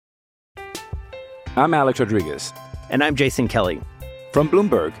I'm Alex Rodriguez. And I'm Jason Kelly. From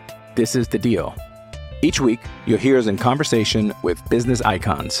Bloomberg, this is The Deal. Each week, you'll hear us in conversation with business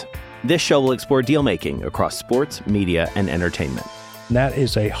icons. This show will explore deal-making across sports, media, and entertainment. That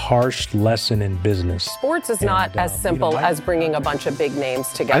is a harsh lesson in business. Sports is not as simple as bringing a bunch of big names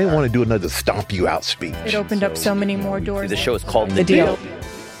together. I didn't want to do another stomp you out speech. It opened up so many more doors. The show is called The Deal.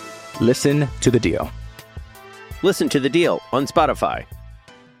 Listen to The Deal. Listen to The Deal on Spotify.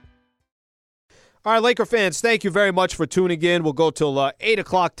 All right, Laker fans, thank you very much for tuning in. We'll go till 8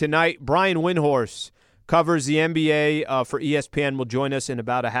 o'clock tonight. Brian Windhorst covers the NBA for ESPN. Will join us in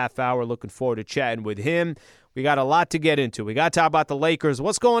about a half hour. Looking forward to chatting with him. We got a lot to get into. We got to talk about the Lakers.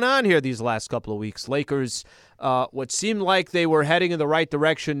 What's going on here these last couple of weeks? Lakers, what seemed like they were heading in the right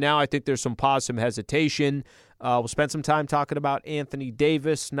direction. Now I think there's some pause, some hesitation. We'll spend some time talking about Anthony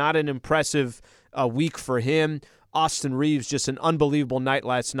Davis. Not an impressive week for him. Austin Reeves, just an unbelievable night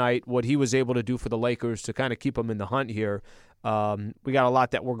last night, what he was able to do for the Lakers to kind of keep them in the hunt here. We got a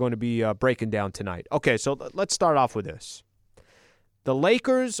lot that we're going to be breaking down tonight. Okay, so let's start off with this. The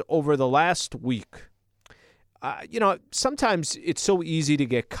Lakers over the last week, sometimes it's so easy to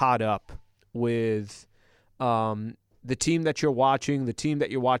get caught up with the team that you're watching,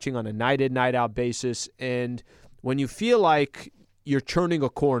 on a night-in, night-out basis, and when you feel like you're turning a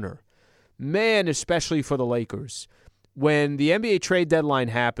corner, man, especially for the Lakers. When the NBA trade deadline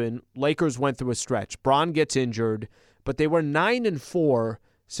happened, Lakers went through a stretch. Bron gets injured, but they were 9-4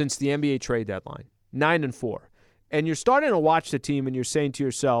 since the NBA trade deadline. 9-4. And you're starting to watch the team and you're saying to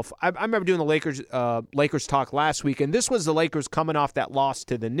yourself, I remember doing the Lakers talk last week, and this was the Lakers coming off that loss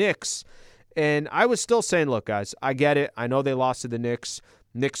to the Knicks. And I was still saying, look, guys, I get it. I know they lost to the Knicks.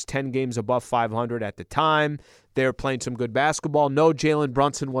 Knicks 10 games above 500 at the time. They were playing some good basketball. No, Jalen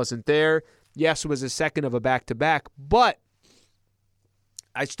Brunson wasn't there. Yes, it was a second of a back-to-back, but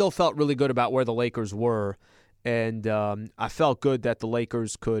I still felt really good about where the Lakers were, and I felt good that the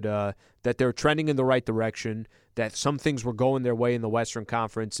Lakers could that they're trending in the right direction, that some things were going their way in the Western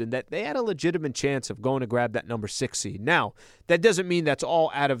Conference, and that they had a legitimate chance of going to grab that number 6 seed. Now, that doesn't mean that's all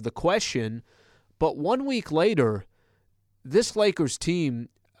out of the question, but 1 week later, this Lakers team,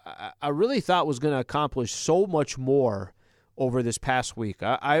 I really thought was going to accomplish so much more over this past week.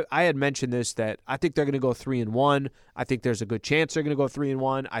 I had mentioned this, that I think they're going to go 3-1. I think there's a good chance they're going to go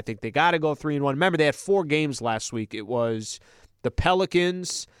 3-1. I think they got to go 3-1. Remember, they had 4 games last week. It was the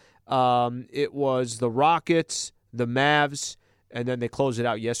Pelicans, it was the Rockets, the Mavs, and then they closed it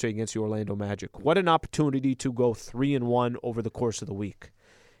out yesterday against the Orlando Magic. What an opportunity to go 3-1 over the course of the week.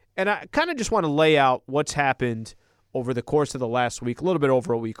 And I kind of just want to lay out what's happened over the course of the last week, a little bit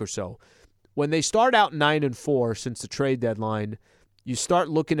over a week or so. When they start out 9-4 since the trade deadline, you start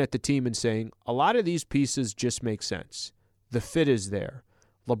looking at the team and saying, a lot of these pieces just make sense. The fit is there.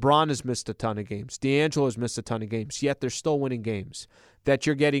 LeBron has missed a ton of games. D'Angelo has missed a ton of games, yet they're still winning games. That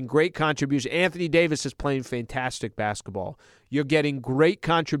you're getting great contributions. Anthony Davis is playing fantastic basketball. You're getting great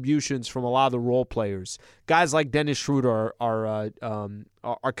contributions from a lot of the role players. Guys like Dennis Schroeder are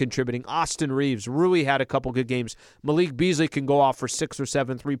contributing. Austin Reeves, Rui had a couple good games. Malik Beasley can go off for 6 or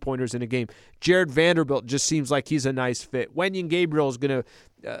 7 3-pointers in a game. Jared Vanderbilt just seems like he's a nice fit. Wenyen Gabriel is going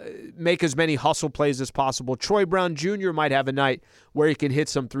to make as many hustle plays as possible. Troy Brown Jr. might have a night where he can hit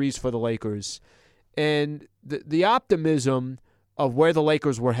some threes for the Lakers. And the optimism of where the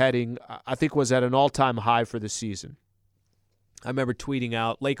Lakers were heading, I think, was at an all-time high for the season. I remember tweeting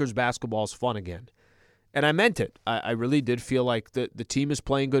out, Lakers basketball is fun again. And I meant it. I really did feel like the team is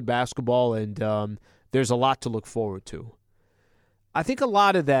playing good basketball, and there's a lot to look forward to. I think a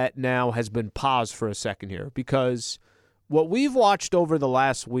lot of that now has been paused for a second here, because what we've watched over the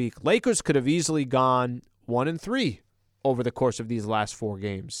last week, Lakers could have easily gone 1-3 over the course of these last 4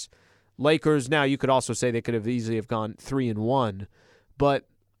 games. Lakers, now you could also say they could have easily have gone 3-1, but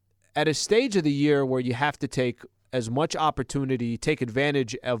at a stage of the year where you have to take as much opportunity, take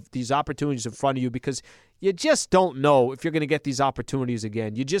advantage of these opportunities in front of you, because you just don't know if you're going to get these opportunities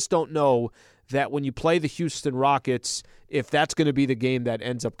again. You just don't know that when you play the Houston Rockets, if that's going to be the game that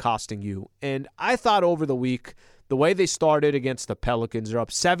ends up costing you. And I thought over the week, the way they started against the Pelicans, they're up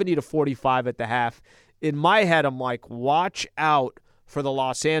 70-45 at the half. In my head, I'm like, watch out for the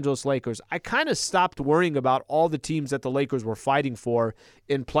Los Angeles Lakers. I kind of stopped worrying about all the teams that the Lakers were fighting for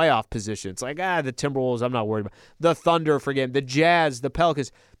in playoff positions. Like, the Timberwolves, I'm not worried about. The Thunder, forget the Jazz, the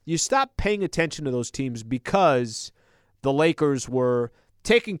Pelicans. You stop paying attention to those teams because the Lakers were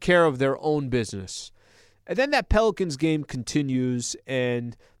taking care of their own business. And then that Pelicans game continues,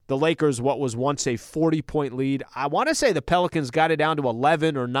 and the Lakers, what was once a 40-point lead, I want to say the Pelicans got it down to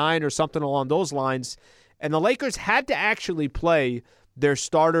 11 or 9 or something along those lines, and the Lakers had to actually play their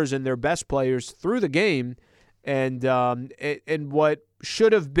starters and their best players through the game. And what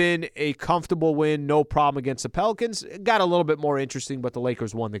should have been a comfortable win, no problem against the Pelicans, it got a little bit more interesting, but the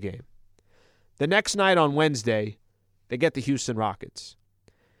Lakers won the game. The next night on Wednesday, they get the Houston Rockets.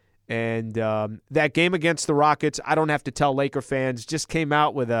 And that game against the Rockets, I don't have to tell Laker fans, just came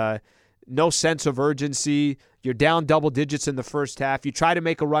out with no sense of urgency. You're down double digits in the first half. You try to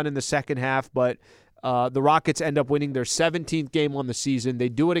make a run in the second half, but the Rockets end up winning their 17th game on the season. They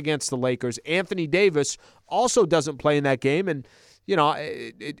do it against the Lakers. Anthony Davis also doesn't play in that game, and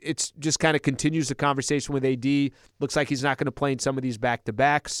it's just kind of continues the conversation with AD. Looks like he's not going to play in some of these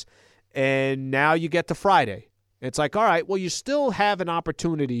back-to-backs. And now you get to Friday. It's like, all right, well, you still have an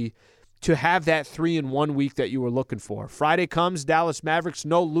opportunity to have that 3-in-1 week that you were looking for. Friday comes, Dallas Mavericks,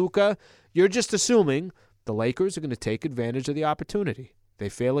 no Luka. You're just assuming the Lakers are going to take advantage of the opportunity. They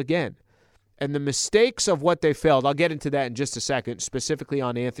fail again. And the mistakes of what they failed, I'll get into that in just a second, specifically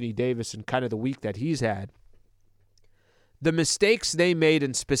on Anthony Davis and kind of the week that he's had. The mistakes they made,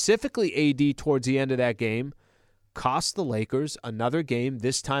 and specifically AD towards the end of that game, cost the Lakers another game,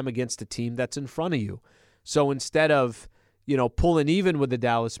 this time against a team that's in front of you. So instead of, pulling even with the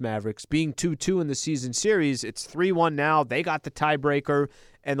Dallas Mavericks, being 2-2 in the season series, it's 3-1 now. They got the tiebreaker,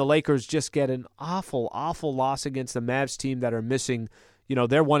 and the Lakers just get an awful, awful loss against the Mavs team that are missing,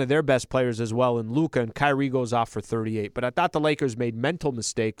 they're one of their best players as well, and Luka, and Kyrie goes off for 38. But I thought the Lakers made mental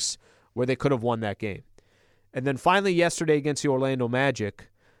mistakes where they could have won that game. And then finally yesterday against the Orlando Magic,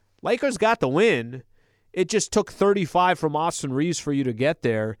 Lakers got the win. It just took 35 from Austin Reeves for you to get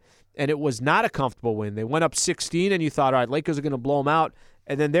there, and it was not a comfortable win. They went up 16, and you thought, all right, Lakers are going to blow them out.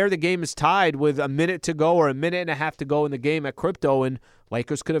 And then there the game is tied with a minute to go or a minute and a half to go in the game at Crypto, and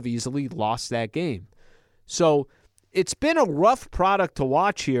Lakers could have easily lost that game. So it's been a rough product to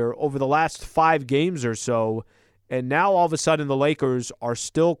watch here over the last 5 games or so, and now all of a sudden the Lakers are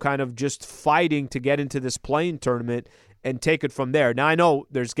still kind of just fighting to get into this play-in tournament and take it from there. Now, I know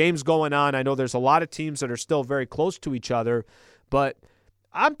there's games going on. I know there's a lot of teams that are still very close to each other, but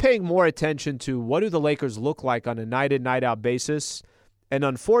I'm paying more attention to what do the Lakers look like on a night-in, night-out basis. And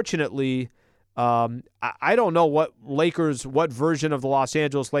unfortunately, I don't know what version of the Los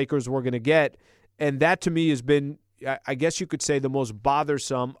Angeles Lakers we're going to get. And that to me has been, I guess you could say, the most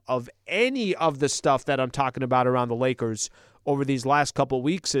bothersome of any of the stuff that I'm talking about around the Lakers over these last couple of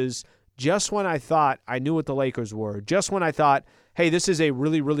weeks is just when I thought I knew what the Lakers were, just when I thought, hey, this is a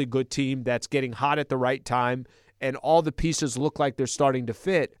really, really good team that's getting hot at the right time and all the pieces look like they're starting to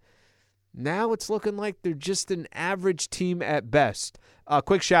fit, now it's looking like they're just an average team at best.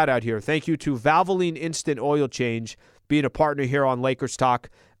 Quick shout out here. Thank you to Valvoline Instant Oil Change, being a partner here on Lakers Talk.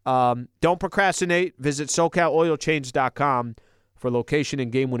 Don't procrastinate. Visit SoCalOilChange.com for location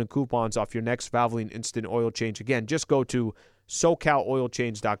and game-winning coupons off your next Valvoline Instant Oil Change. Again, just go to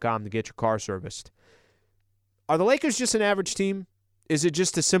SoCalOilChange.com to get your car serviced. Are the Lakers just an average team? Is it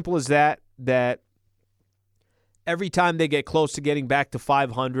just as simple as that every time they get close to getting back to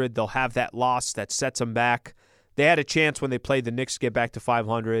 500, they'll have that loss that sets them back? They had a chance when they played the Knicks to get back to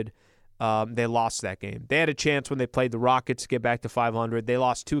 500. They lost that game. They had a chance when they played the Rockets to get back to 500. They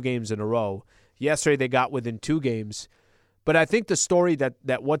lost 2 games in a row. Yesterday they got within 2 games. But I think the story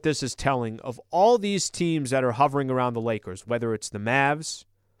that what this is telling of all these teams that are hovering around the Lakers, whether it's the Mavs,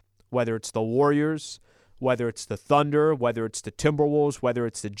 whether it's the Warriors, whether it's the Thunder, whether it's the Timberwolves, whether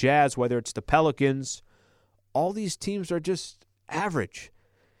it's the Jazz, whether it's the Pelicans, all these teams are just average.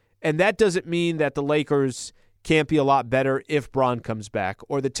 And that doesn't mean that the Lakers can't be a lot better if Bron comes back,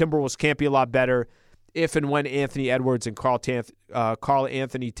 or the Timberwolves can't be a lot better if and when Anthony Edwards and Karl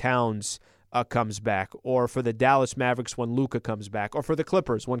Anthony Towns comes back, or for the Dallas Mavericks when Luka comes back, or for the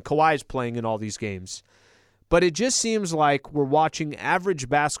Clippers when Kawhi is playing in all these games. But it just seems like we're watching average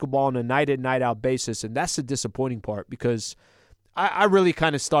basketball on a night-in, night-out basis, and that's the disappointing part because I really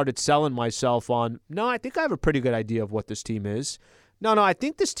kind of started selling myself on, no, I think I have a pretty good idea of what this team is. No, I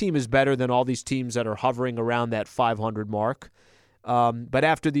think this team is better than all these teams that are hovering around that 500 mark. But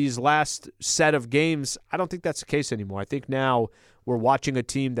after these last set of games, I don't think that's the case anymore. I think now we're watching a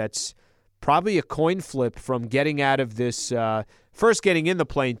team that's probably a coin flip from getting out of this, first getting in the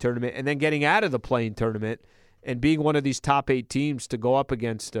play-in tournament and then getting out of the play-in tournament and being one of these top 8 teams to go up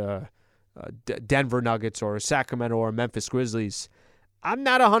against Denver Nuggets or Sacramento or Memphis Grizzlies. I'm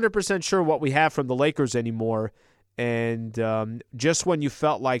not 100% sure what we have from the Lakers anymore. And just when you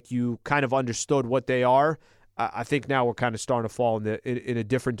felt like you kind of understood what they are, I think now we're kind of starting to fall in a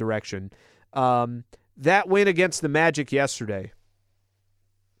different direction. That win against the Magic yesterday,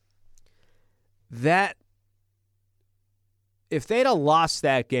 if they'd have lost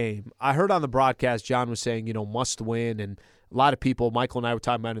that game, I heard on the broadcast John was saying, must win, and A lot of people, Michael and I were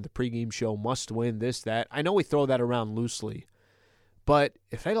talking about in the pregame show, must win, this, that. I know we throw that around loosely. But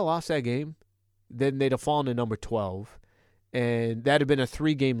if they'd have lost that game, then they'd have fallen to number 12. And that had been a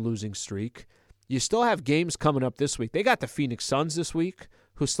 3-game losing streak. You still have games coming up this week. They got the Phoenix Suns this week,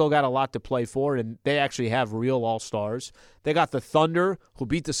 who still got a lot to play for, and they actually have real all-stars. They got the Thunder, who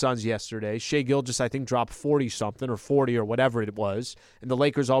beat the Suns yesterday. Shai Gilgeous, I think, dropped 40-something or 40 or whatever it was, and the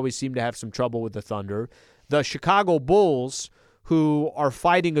Lakers always seem to have some trouble with the Thunder. The Chicago Bulls, who are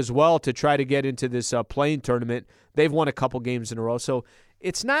fighting as well to try to get into this play-in tournament, they've won a couple games in a row. So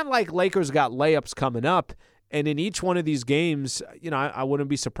it's not like Lakers got layups coming up, and in each one of these games, I wouldn't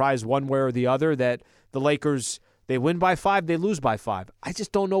be surprised one way or the other that the Lakers – they win by 5, they lose by 5. I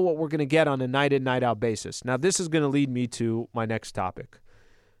just don't know what we're going to get on a night-in, night-out basis. Now, this is going to lead me to my next topic.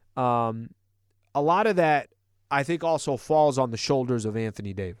 A lot of that, I think, also falls on the shoulders of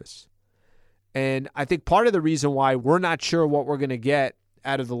Anthony Davis. And I think part of the reason why we're not sure what we're going to get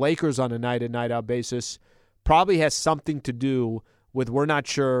out of the Lakers on a night-in, night-out basis probably has something to do with we're not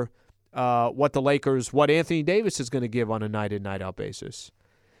sure what Anthony Davis is going to give on a night-in, night-out basis.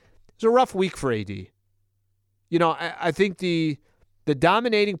 It's a rough week for AD. I think the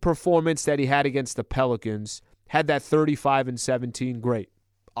dominating performance that he had against the Pelicans, had that 35-17, great.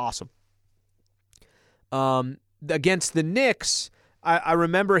 Awesome. Against the Knicks, I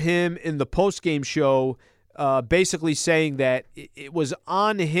remember him in the postgame show basically saying that it was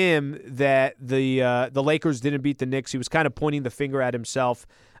on him that the Lakers didn't beat the Knicks. He was kind of pointing the finger at himself.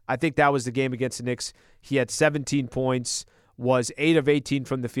 I think that was the game against the Knicks. He had 17 points. Was 8 of 18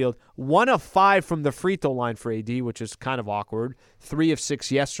 from the field, 1 of 5 from the free throw line for AD, which is kind of awkward, 3 of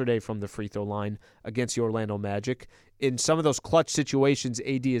 6 yesterday from the free throw line against the Orlando Magic. In some of those clutch situations,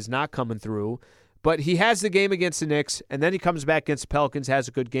 AD is not coming through, but he has the game against the Knicks, and then he comes back against the Pelicans, has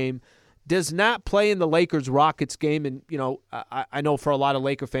a good game, does not play in the Lakers-Rockets game, and I know for a lot of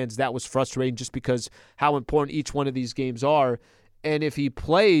Laker fans that was frustrating just because how important each one of these games are, and if he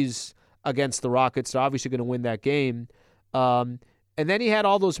plays against the Rockets, they're obviously going to win that game. And then he had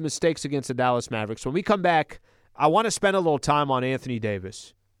all those mistakes against the Dallas Mavericks. When we come back, I want to spend a little time on Anthony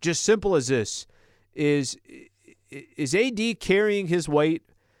Davis. Just simple as this. Is AD carrying his weight?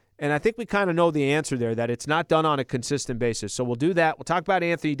 And I think we kind of know the answer there, that it's not done on a consistent basis. So we'll do that. We'll talk about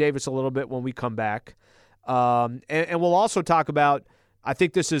Anthony Davis a little bit when we come back. And we'll also talk about, I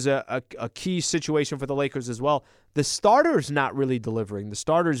think this is a key situation for the Lakers as well. The starters not really delivering. The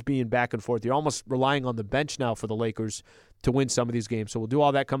starters being back and forth. You're almost relying on the bench now for the Lakers to win some of these games. So we'll do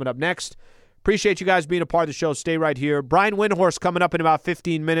all that coming up next. Appreciate you guys being a part of the show. Stay right here. Brian Windhorst coming up in about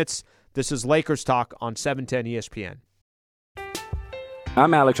 15 minutes. This is Lakers Talk on 710 ESPN.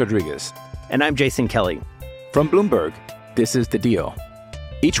 I'm Alex Rodriguez. And I'm Jason Kelly. From Bloomberg, this is The Deal.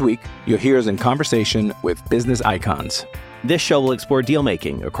 Each week, you'll hear us in conversation with business icons. This show will explore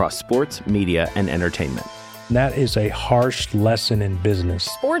deal-making across sports, media, and entertainment. That is a harsh lesson in business.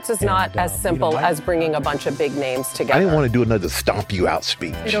 Sports is not as simple as bringing a bunch of big names together. I didn't want to do another stomp you out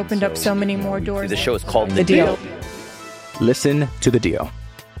speech. It opened up so many more doors. The show is called The Deal. Listen to The Deal.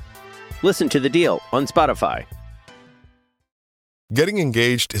 Listen to The Deal on Spotify. Getting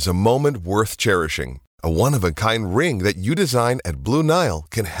engaged is a moment worth cherishing. A one-of-a-kind ring that you design at Blue Nile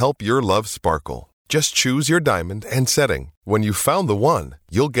can help your love sparkle. Just choose your diamond and setting. When you've found the one,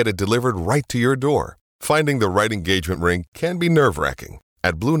 you'll get it delivered right to your door. Finding the right engagement ring can be nerve-wracking.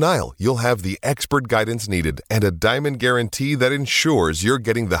 At Blue Nile, you'll have the expert guidance needed and a diamond guarantee that ensures you're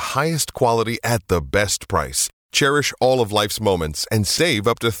getting the highest quality at the best price. Cherish all of life's moments and save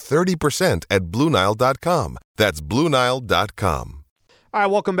up to 30% at BlueNile.com. That's BlueNile.com. All right,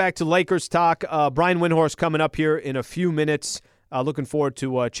 welcome back to Lakers Talk. Brian Windhorst coming up here in a few minutes. Looking forward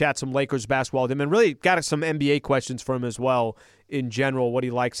to chat some Lakers basketball with him, and really got some NBA questions for him as well in general, what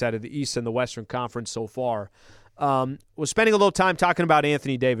he likes out of the East and the Western Conference so far. Was spending a little time talking about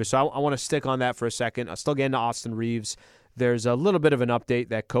Anthony Davis, so I want to stick on that for a second. I'll still get into Austin Reeves. There's a little bit of an update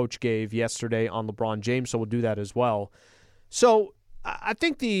that Coach gave yesterday on LeBron James, so we'll do that as well. So I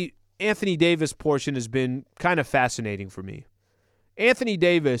think the Anthony Davis portion has been kind of fascinating for me. Anthony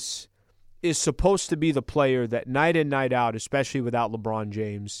Davis is supposed to be the player that night in, night out, especially without LeBron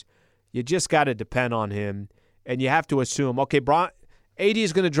James, you just got to depend on him, and you have to assume, okay, AD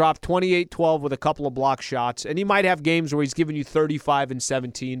is going to drop 28-12 with a couple of block shots, and he might have games where he's giving you 35 and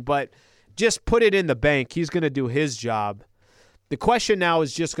 17, but just put it in the bank. He's going to do his job. The question now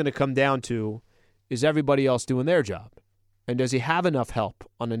is just going to come down to, is everybody else doing their job? And does he have enough help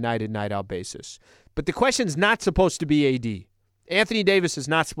on a night in, night out basis? But the question's not supposed to be AD. Anthony Davis is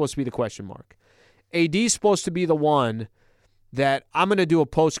not supposed to be the question mark. AD is supposed to be the one that I'm going to do a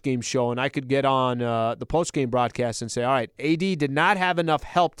post-game show and I could get on the post-game broadcast and say, all right, AD did not have enough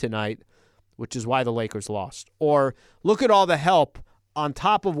help tonight, which is why the Lakers lost. Or look at all the help on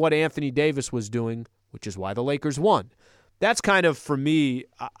top of what Anthony Davis was doing, which is why the Lakers won. That's kind of, for me,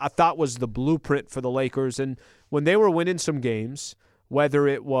 I thought was the blueprint for the Lakers. And when they were winning some games, whether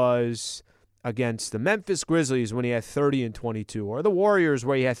it was against the Memphis Grizzlies when he had 30 and 22, or the Warriors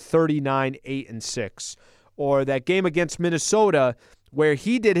where he had 39, 8 and 6, or that game against Minnesota where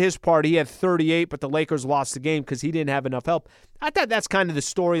he did his part, he had 38, but the Lakers lost the game because he didn't have enough help. I thought that's kind of the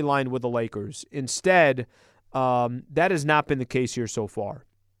storyline with the Lakers. Instead, that has not been the case here so far.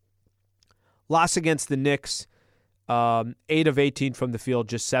 Loss against the Knicks, 8 of 18 from the field,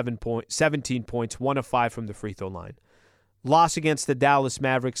 just 17 points, 1 of 5 from the free throw line. Loss against the Dallas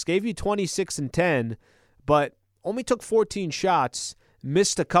Mavericks, gave you 26 and 10, but only took 14 shots,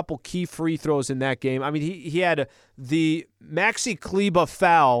 missed a couple key free throws in that game. I mean, he had the Maxi Kleber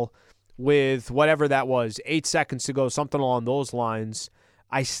foul with whatever that was, 8 seconds to go, something along those lines.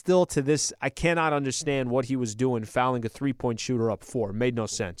 I cannot understand what he was doing, fouling a three-point shooter up 4. Made no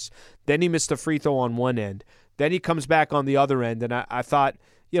sense. Then he missed a free throw on one end. Then he comes back on the other end, and I thought,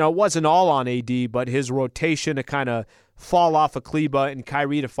 it wasn't all on AD, but his rotation to kind of fall off of Kleber and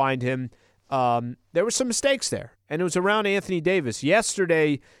Kyrie to find him, there were some mistakes there, and it was around Anthony Davis.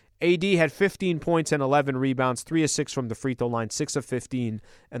 Yesterday, AD had 15 points and 11 rebounds, 3 of 6 from the free throw line, 6 of 15,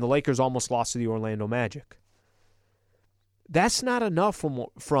 and the Lakers almost lost to the Orlando Magic. That's not enough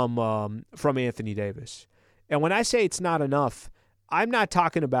from Anthony Davis. And when I say it's not enough, I'm not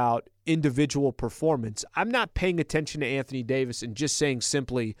talking about individual performance. I'm not paying attention to Anthony Davis and just saying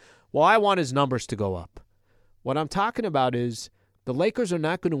simply, well, I want his numbers to go up. What I'm talking about is the Lakers are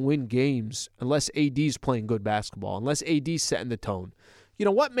not going to win games unless AD's playing good basketball, unless AD's setting the tone.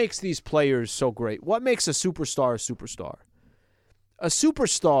 What makes these players so great? What makes a superstar a superstar? A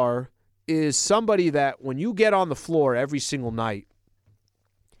superstar is somebody that when you get on the floor every single night,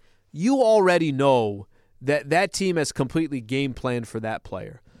 you already know that team has completely game planned for that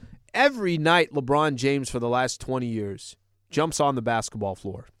player. Every night, LeBron James for the last 20 years jumps on the basketball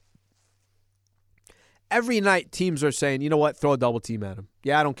floor. Every night, teams are saying, you know what, throw a double team at him.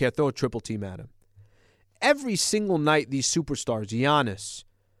 Yeah, I don't care, throw a triple team at him. Every single night, these superstars, Giannis,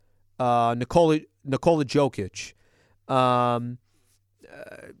 Nikola Jokic,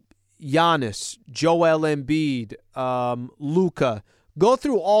 Giannis, Joel Embiid, Luka, go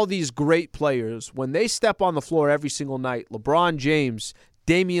through all these great players. When they step on the floor every single night, LeBron James,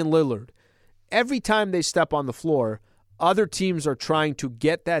 Damian Lillard, every time they step on the floor, other teams are trying to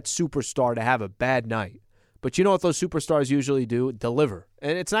get that superstar to have a bad night. But you know what those superstars usually do? Deliver.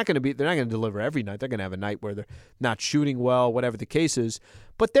 And they're not going to deliver every night. They're going to have a night where they're not shooting well, whatever the case is.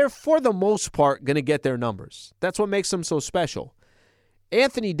 But they're, for the most part, going to get their numbers. That's what makes them so special.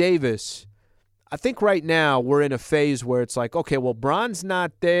 Anthony Davis, I think right now we're in a phase where it's like, okay, well, Bron's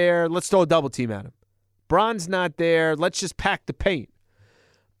not there. Let's throw a double team at him. Bron's not there. Let's just pack the paint.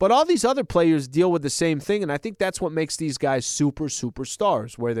 But all these other players deal with the same thing, and I think that's what makes these guys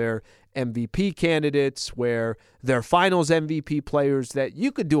superstars, where they're MVP candidates, where they're finals MVP players, that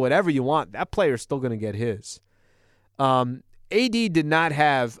you could do whatever you want. That player's still going to get his. AD did not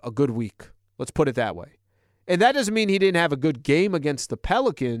have a good week. Let's put it that way. And that doesn't mean he didn't have a good game against the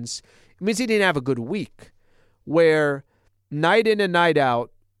Pelicans. It means he didn't have a good week, where night in and night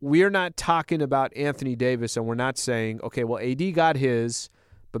out, we're not talking about Anthony Davis and we're not saying, okay, well, AD got his,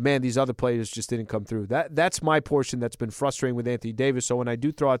 but, man, these other players just didn't come through. That's my portion that's been frustrating with Anthony Davis. So when I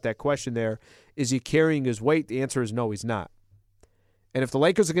do throw out that question there, is he carrying his weight? The answer is no, he's not. And if the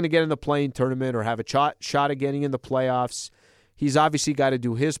Lakers are going to get in the play-in tournament or have a shot at getting in the playoffs, he's obviously got to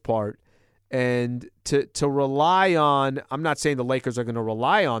do his part. And to rely on, I'm not saying the Lakers are going to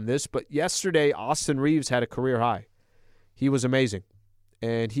rely on this, but yesterday Austin Reeves had a career high. He was amazing.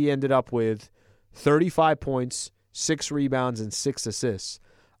 And he ended up with 35 points, 6 rebounds, and 6 assists.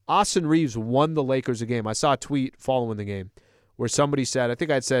 Austin Reeves won the Lakers a game. I saw a tweet following the game where somebody said, I think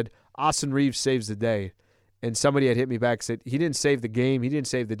I'd said, Austin Reeves saves the day. And somebody had hit me back and said, he didn't save the game, he didn't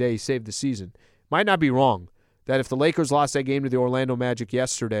save the day, he saved the season. Might not be wrong that if the Lakers lost that game to the Orlando Magic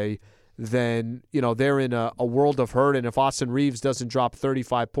yesterday, then, they're in a world of hurt. And if Austin Reeves doesn't drop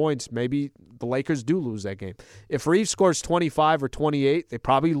 35 points, maybe the Lakers do lose that game. If Reeves scores 25 or 28, they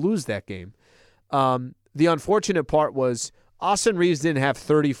probably lose that game. The unfortunate part was Austin Reeves didn't have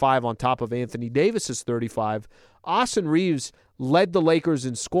 35 on top of Anthony Davis's 35. Austin Reeves led the Lakers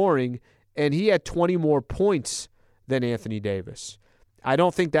in scoring, and he had 20 more points than Anthony Davis. I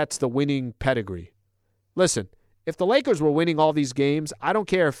don't think that's the winning pedigree. Listen, if the Lakers were winning all these games, I don't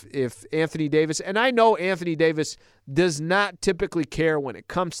care if Anthony Davis, and I know Anthony Davis does not typically care when it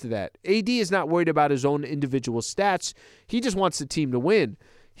comes to that. AD is not worried about his own individual stats. He just wants the team to win.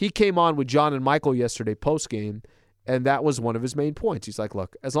 He came on with John and Michael yesterday post-game, and that was one of his main points. He's like,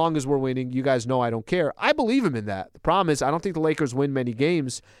 look, as long as we're winning, you guys know I don't care. I believe him in that. The problem is I don't think the Lakers win many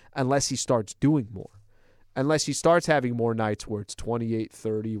games unless he starts doing more, unless he starts having more nights where it's 28,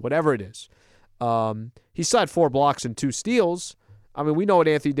 30, whatever it is. He still had 4 blocks and 2 steals. I mean, we know what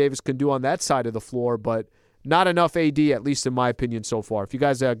Anthony Davis can do on that side of the floor, but not enough AD, at least in my opinion so far. If you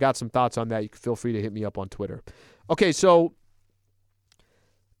guys got some thoughts on that, you can feel free to hit me up on Twitter. Okay, so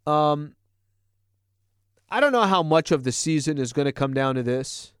I don't know how much of the season is going to come down to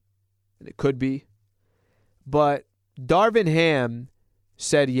this, and it could be, but Darvin Ham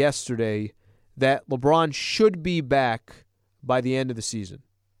said yesterday that LeBron should be back by the end of the season.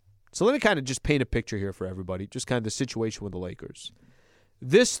 So let me kind of just paint a picture here for everybody, just kind of the situation with the Lakers.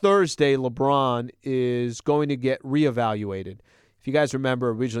 This Thursday, LeBron is going to get reevaluated. If you guys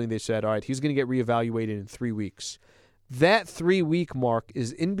remember, originally they said, all right, he's going to get reevaluated in 3 weeks. That 3-week mark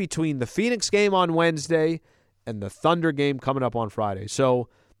is in between the Phoenix game on Wednesday and the Thunder game coming up on Friday. So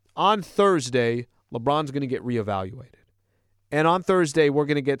on Thursday, LeBron's going to get reevaluated. And on Thursday, we're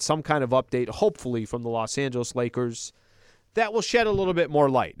going to get some kind of update, hopefully, from the Los Angeles Lakers that will shed a little bit more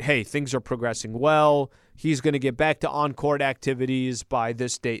light. Hey, things are progressing well. He's going to get back to on-court activities by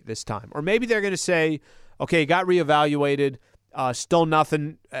this date, this time. Or maybe they're going to say, okay, got reevaluated, still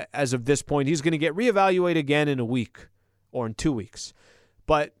nothing as of this point. He's going to get reevaluated again in a week or in 2 weeks.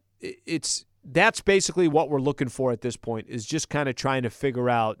 But that's basically what we're looking for at this point, is just kind of trying to figure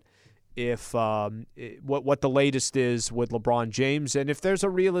out if what the latest is with LeBron James and if there's a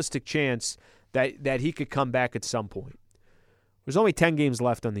realistic chance that he could come back at some point. There's only 10 games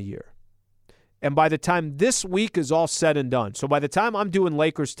left on the year. And by the time this week is all said and done, so by the time I'm doing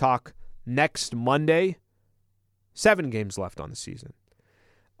Lakers talk next Monday, 7 games left on the season.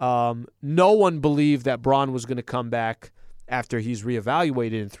 No one believed that Bron was going to come back after he's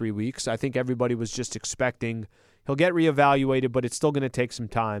reevaluated in 3 weeks. I think everybody was just expecting he'll get reevaluated, but it's still going to take some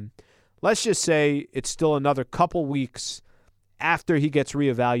time. Let's just say it's still another couple weeks after he gets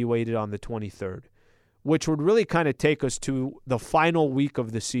reevaluated on the 23rd, which would really kind of take us to the final week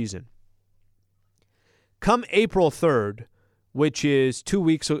of the season. Come April 3rd, which is 2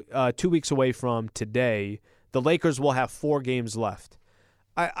 weeks away from today, the Lakers will have 4 games left.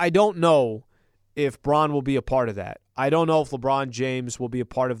 I don't know if Bron will be a part of that. I don't know if LeBron James will be a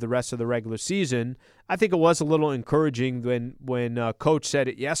part of the rest of the regular season. I think it was a little encouraging when Coach said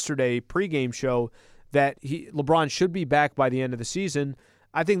it yesterday, pregame show, that LeBron should be back by the end of the season.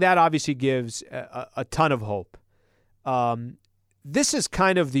 I think that obviously gives a ton of hope. This is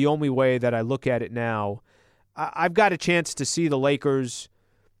kind of the only way that I look at it now. I've got a chance to see the Lakers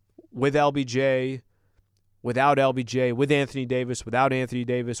with LBJ, without LBJ, with Anthony Davis, without Anthony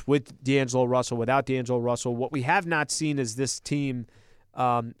Davis, with D'Angelo Russell, without D'Angelo Russell. What we have not seen is this team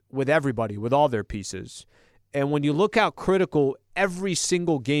with everybody, with all their pieces. And when you look how critical every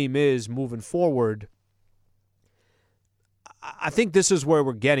single game is moving forward, I think this is where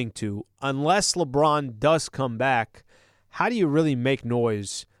we're getting to. Unless LeBron does come back, how do you really make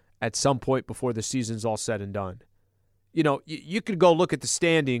noise at some point before the season's all said and done? You know, you could go look at the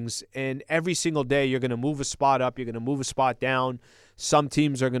standings, and every single day you're going to move a spot up, you're going to move a spot down. Some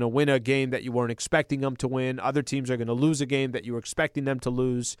teams are going to win a game that you weren't expecting them to win. Other teams are going to lose a game that you were expecting them to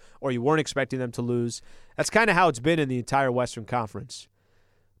lose or you weren't expecting them to lose. That's kind of how it's been in the entire Western Conference.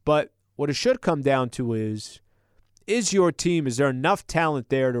 But what it should come down to is your team, is there enough talent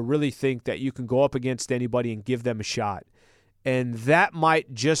there to really think that you can go up against anybody and give them a shot? And that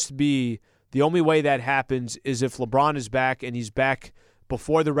might just be the only way that happens is if LeBron is back and he's back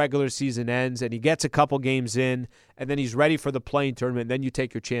before the regular season ends and he gets a couple games in and then he's ready for the play-in tournament, then you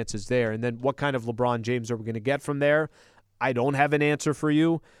take your chances there. And then what kind of LeBron James are we going to get from there? I don't have an answer for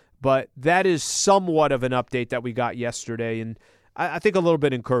you, but that is somewhat of an update that we got yesterday, and I think a little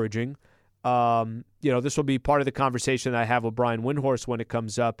bit encouraging. This will be part of the conversation that I have with Brian Windhorst when it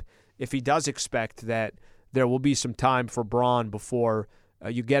comes up, if he does expect that there will be some time for Bron before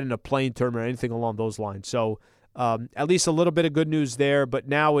you get in a play-in tournament or anything along those lines. So at least a little bit of good news there, but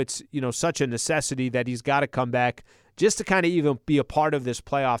now it's such a necessity that he's got to come back just to kind of even be a part of this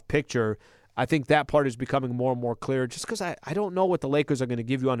playoff picture. I think that part is becoming more and more clear just because I don't know what the Lakers are going to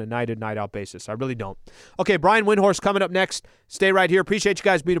give you on a night-in, night-out basis. I really don't. Okay, Brian Windhorst coming up next. Stay right here. Appreciate you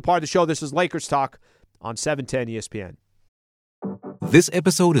guys being a part of the show. This is Lakers Talk on 710 ESPN. This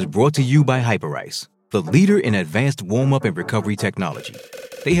episode is brought to you by Hyperice, the leader in advanced warm-up and recovery technology.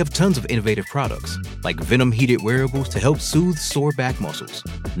 They have tons of innovative products, like Venom-heated wearables to help soothe sore back muscles,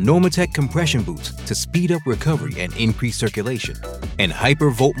 Normatec compression boots to speed up recovery and increase circulation, and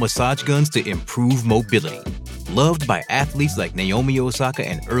Hypervolt massage guns to improve mobility. Loved by athletes like Naomi Osaka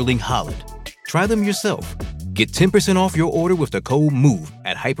and Erling Haaland. Try them yourself. Get 10% off your order with the code MOVE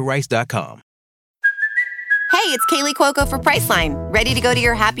at hyperice.com. Hey, it's Kaylee Cuoco for Priceline. Ready to go to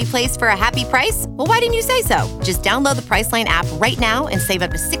your happy place for a happy price? Well, why didn't you say so? Just download the Priceline app right now and save up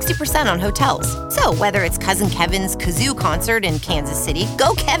to 60% on hotels. So whether it's Cousin Kevin's Kazoo Concert in Kansas City,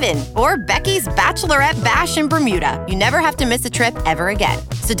 go Kevin, or Becky's Bachelorette Bash in Bermuda, you never have to miss a trip ever again.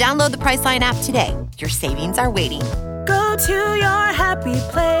 So download the Priceline app today. Your savings are waiting. Go to your happy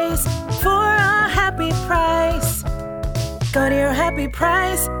place for a happy price. Go to your happy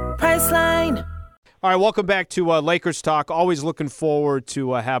price, Priceline. All right, welcome back to Lakers Talk. Always looking forward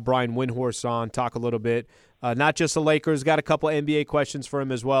to have Brian Windhorst on, talk a little bit. Not just the Lakers, got a couple NBA questions for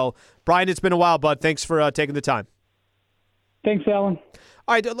him as well. Brian, it's been a while, bud. Thanks for taking the time. Thanks, Alan.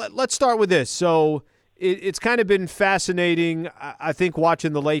 All right, let's start with this. So it's kind of been fascinating, I think,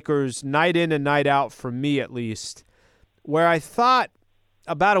 watching the Lakers night in and night out, for me at least, where I thought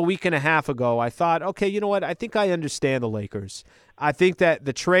about a week and a half ago, I thought, okay, you know what? I think I understand the Lakers. I think that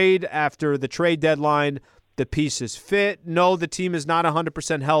the trade after the trade deadline, the pieces fit. No, the team is not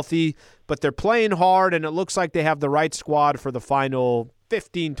 100% healthy, but they're playing hard, and it looks like they have the right squad for the final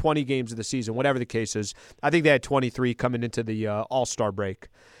 15, 20 games of the season, whatever the case is. I think they had 23 coming into the All-Star break.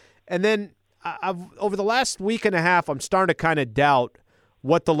 And then over the last week and a half, I'm starting to kind of doubt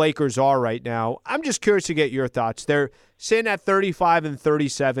what the Lakers are right now. I'm just curious to get your thoughts. They're sitting at 35 and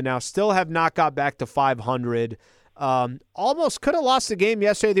 37 now, still have not got back to 500. Almost could have lost the game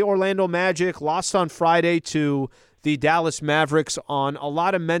yesterday. The Orlando Magic lost on Friday to the Dallas Mavericks on a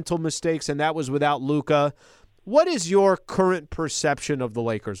lot of mental mistakes, and that was without Luka. What is your current perception of the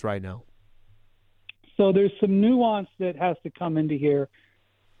Lakers right now? So there's some nuance that has to come into here.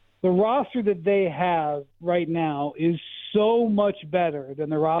 The roster that they have right now is so much better than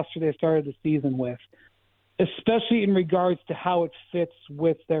the roster they started the season with, especially in regards to how it fits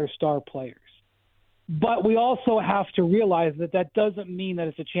with their star players. But we also have to realize that that doesn't mean that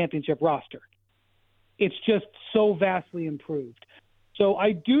it's a championship roster. It's just so vastly improved. So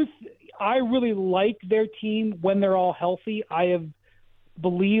I really like their team when they're all healthy. I have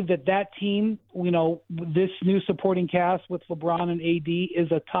believed that team, this new supporting cast with LeBron and AD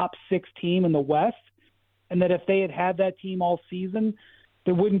is a top 6 team in the West, and that if they had that team all season,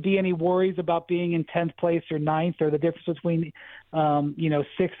 there wouldn't be any worries about being in 10th place or 9th, or the difference between,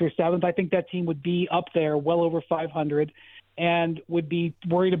 6th or 7th. I think that team would be up there well over 500 and would be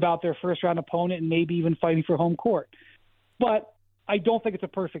worried about their first-round opponent and maybe even fighting for home court. But I don't think it's a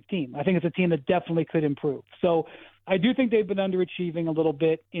perfect team. I think it's a team that definitely could improve. So I do think they've been underachieving a little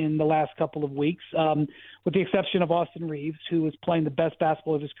bit in the last couple of weeks, with the exception of Austin Reeves, who was playing the best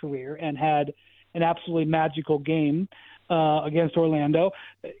basketball of his career and had an absolutely magical game against Orlando.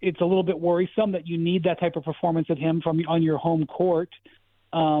 It's a little bit worrisome that you need that type of performance of him on your home court,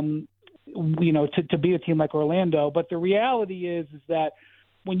 to beat a team like Orlando. But the reality is that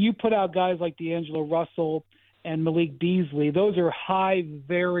when you put out guys like D'Angelo Russell and Malik Beasley, those are high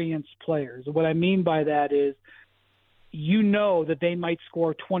variance players. What I mean by that is, that they might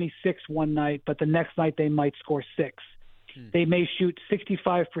score 26 one night, but the next night they might score 6. They may shoot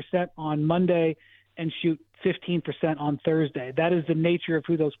 65% on Monday and shoot 15% on Thursday. That is the nature of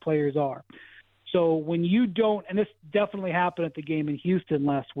who those players are. So when you don't, and this definitely happened at the game in Houston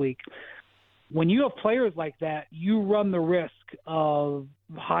last week, when you have players like that, you run the risk of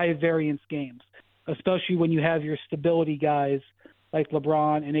high variance games, especially when you have your stability guys like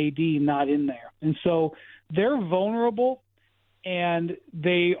LeBron and AD not in there. And so they're vulnerable, and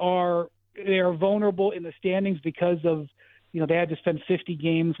they are vulnerable in the standings because of, they had to spend 50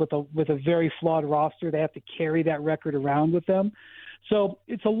 games with a very flawed roster. They have to carry that record around with them. So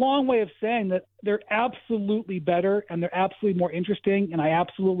it's a long way of saying that they're absolutely better and they're absolutely more interesting, and I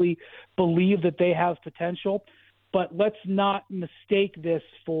absolutely believe that they have potential. But let's not mistake this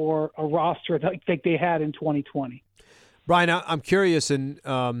for a roster like they had in 2020. Brian, I'm curious, and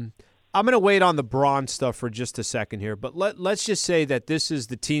I'm going to wait on the Bron stuff for just a second here, but let's just say that this is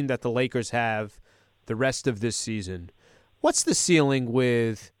the team that the Lakers have the rest of this season. What's the ceiling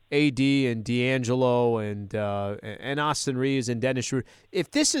with AD and D'Angelo and Austin Reeves and Dennis Schroeder?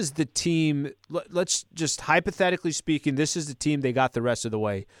 If this is the team, let's just hypothetically speaking, this is the team they got the rest of the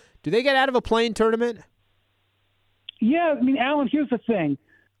way. Do they get out of a play-in tournament? Yeah, Alan, here's the thing.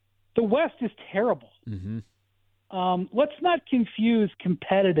 The West is terrible. Mm-hmm. Let's not confuse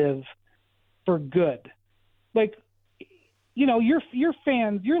competitive for good. Like, you know, your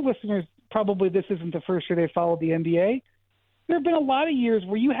fans, your listeners, probably this isn't the first year they followed the NBA. There have been a lot of years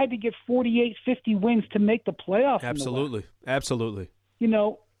where you had to get 48, 50 wins to make the playoffs. Absolutely. Absolutely. You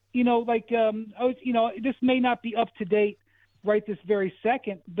know, like, this may not be up to date right this very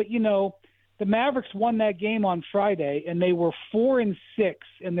second, but, you know, the Mavericks won that game on Friday, and they were 4-6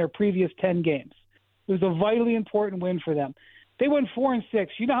 in their previous 10 games. It was a vitally important win for them. They went 4-6.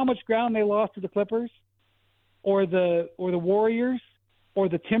 You know how much ground they lost to the Clippers, or the Warriors, or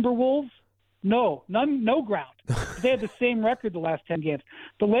the Timberwolves? No ground. They had the same record the last 10 games.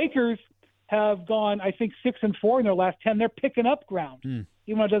 The Lakers have gone, I think, 6-4 in their last 10. They're picking up ground, even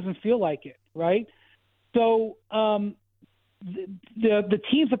though it doesn't feel like it, right? So the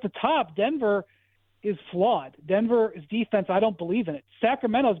teams at the top, Denver is flawed. Denver's defense, I don't believe in it.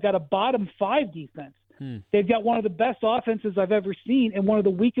 Sacramento's got a bottom 5 defense. They've got one of the best offenses I've ever seen and one of the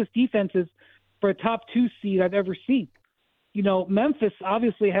weakest defenses for a top 2 seed I've ever seen. You know, Memphis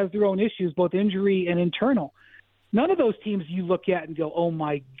obviously has their own issues, both injury and internal. None of those teams you look at and go, oh,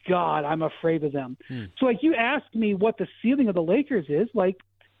 my God, I'm afraid of them. So, like, you asked me what the ceiling of the Lakers is. Like,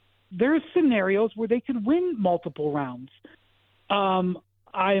 there's scenarios where they could win multiple rounds.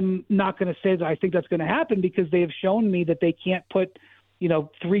 I'm not going to say that I think that's going to happen because they have shown me that they can't put,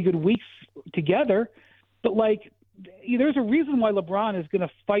 3 good weeks together. But, like, there's a reason why LeBron is going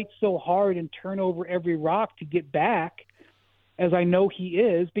to fight so hard and turn over every rock to get back, as I know he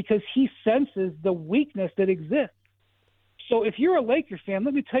is, because he senses the weakness that exists. So if you're a Lakers fan,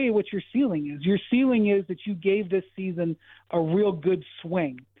 let me tell you what your ceiling is. Your ceiling is that you gave this season a real good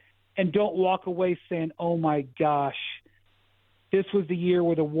swing and don't walk away saying, oh, my gosh, this was the year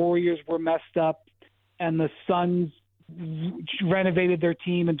where the Warriors were messed up and the Suns renovated their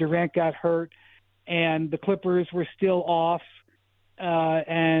team and Durant got hurt and the Clippers were still off.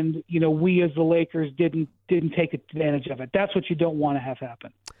 And we as the Lakers didn't take advantage of it. That's what you don't want to have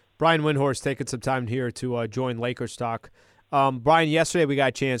happen. Brian Windhorst taking some time here to join Lakers talk. Brian, yesterday we got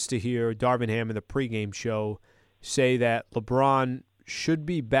a chance to hear Darvin Ham in the pregame show say that LeBron should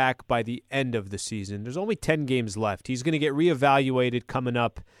be back by the end of the season. There's only 10 games left. He's going to get reevaluated coming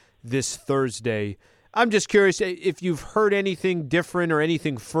up this Thursday. I'm just curious if you've heard anything different or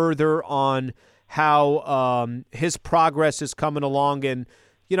anything further on how his progress is coming along. And,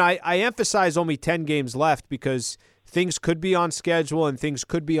 I emphasize only 10 games left because things could be on schedule and things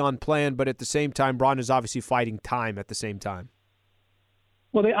could be on plan, but at the same time, Bron is obviously fighting time at the same time.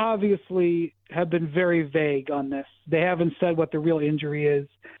 Well, they obviously have been very vague on this. They haven't said what the real injury is,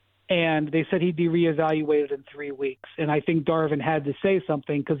 and they said he'd be reevaluated in 3 weeks. And I think Darvin had to say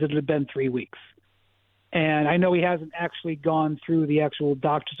something because it had been 3 weeks. And I know he hasn't actually gone through the actual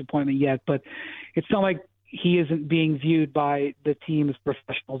doctor's appointment yet, but it's not like he isn't being viewed by the team as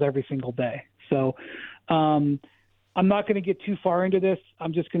professionals every single day. So I'm not going to get too far into this.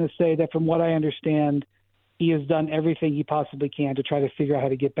 I'm just going to say that from what I understand, he has done everything he possibly can to try to figure out how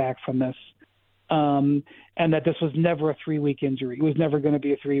to get back from this. And that this was never a 3-week injury. It was never going to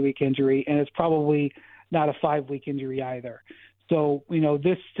be a 3-week injury, and it's probably not a 5-week injury either. So,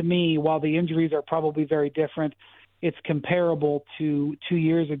 this to me, while the injuries are probably very different, it's comparable to 2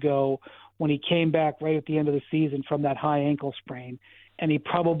 years ago when he came back right at the end of the season from that high ankle sprain, and he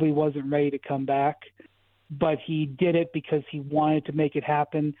probably wasn't ready to come back, but he did it because he wanted to make it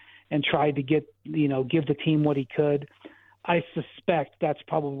happen and tried to get, give the team what he could. I suspect that's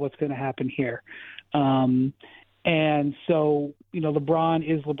probably what's going to happen here. And so, LeBron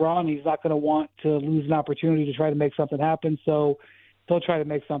is LeBron. He's not going to want to lose an opportunity to try to make something happen. So he'll try to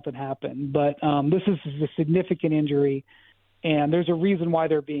make something happen. But this is a significant injury, and there's a reason why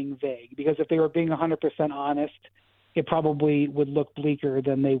they're being vague. Because if they were being 100% honest, it probably would look bleaker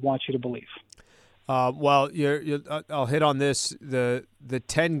than they want you to believe. Well, I'll hit on this. The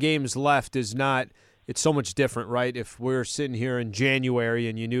 10 games left is not – it's so much different, right? If we're sitting here in January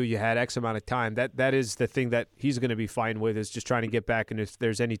and you knew you had X amount of time, that is the thing that he's going to be fine with, is just trying to get back, and if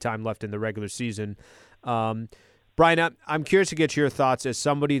there's any time left in the regular season. Brian, I'm curious to get your thoughts as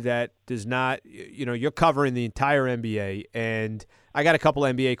somebody that does not – you're covering the entire NBA, and I got a couple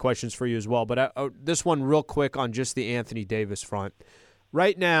NBA questions for you as well, but this one real quick on just the Anthony Davis front.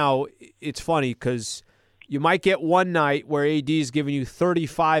 Right now, it's funny because – you might get one night where AD is giving you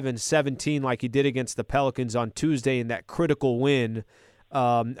 35 and 17 like he did against the Pelicans on Tuesday in that critical win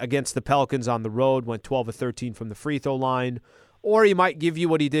against the Pelicans on the road, went 12 of 13 from the free throw line. Or he might give you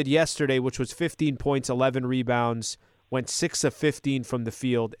what he did yesterday, which was 15 points, 11 rebounds, went 6 of 15 from the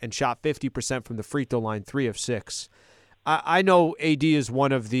field, and shot 50% from the free throw line, 3 of 6. I know AD is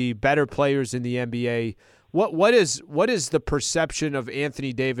one of the better players in the NBA. What is the perception of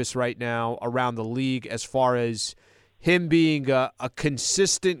Anthony Davis right now around the league as far as him being a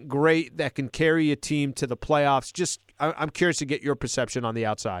consistent great that can carry a team to the playoffs? Just I'm curious to get your perception on the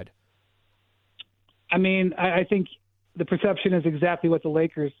outside. I mean, I think the perception is exactly what the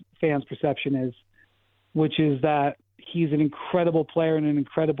Lakers fans' perception is, which is that he's an incredible player and an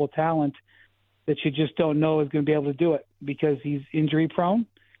incredible talent that you just don't know is going to be able to do it because he's injury prone.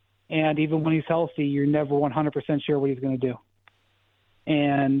 And even when he's healthy, you're never 100% sure what he's going to do.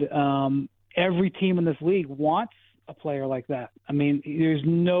 And every team in this league wants a player like that. I mean, there's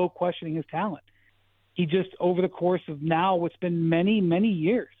no questioning his talent. He just, over the course of now, it's been many, many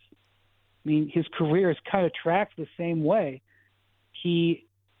years. I mean, his career has kind of tracked the same way. He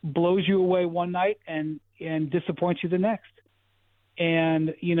blows you away one night and disappoints you the next.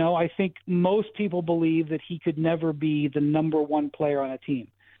 And, you know, I think most people believe that he could never be the number one player on a team,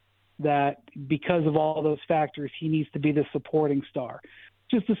 that because of all those factors, he needs to be the supporting star,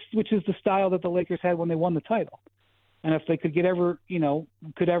 which is the style that the Lakers had when they won the title. And if they could ever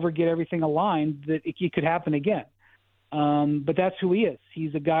get everything aligned, that it could happen again. But that's who he is.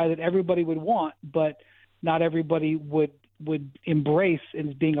 He's a guy that everybody would want, but not everybody would embrace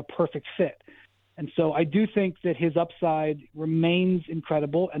as being a perfect fit. And so I do think that his upside remains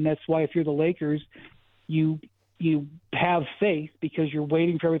incredible, and that's why if you're the Lakers, you have faith because you're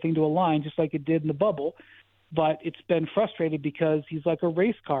waiting for everything to align, just like it did in the bubble. But it's been frustrated because he's like a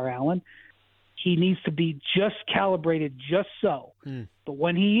race car, Alan. He needs to be just calibrated just so. But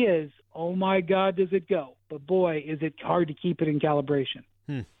when he is, oh, my God, does it go. But, boy, is it hard to keep it in calibration.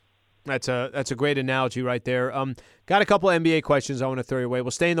 That's a great analogy right there. Got a couple of NBA questions I want to throw your way.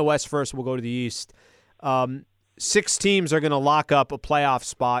 We'll stay in the West first. We'll go to the East. 6 teams are going to lock up a playoff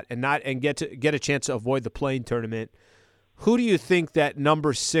spot and get a chance to avoid the play-in tournament. Who do you think that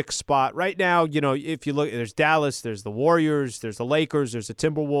number 6 spot right now? You know, if you look, there's Dallas, there's the Warriors, there's the Lakers, there's the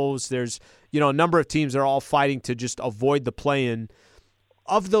Timberwolves, there's a number of teams that are all fighting to just avoid the play-in.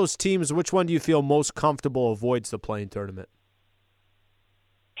 Of those teams, which one do you feel most comfortable avoids the play-in tournament?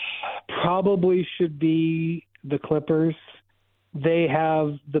 Probably should be the Clippers. They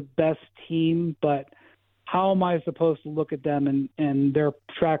have the best team, but how am I supposed to look at them and their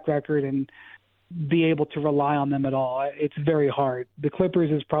track record and be able to rely on them at all? It's very hard. The Clippers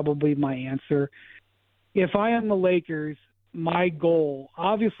is probably my answer. If I am the Lakers, my goal,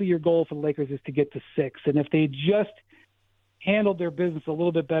 obviously your goal for the Lakers is to get to 6. And if they just handled their business a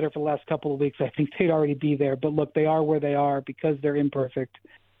little bit better for the last couple of weeks, I think they'd already be there. But look, they are where they are because they're imperfect.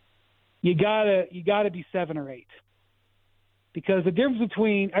 You gotta be 7 or 8, because the difference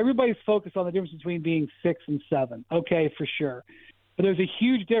between everybody's focused on the difference between being 6 and 7. Okay, for sure, but there's a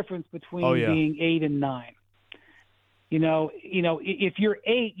huge difference between being 8 and 9. You know, if you're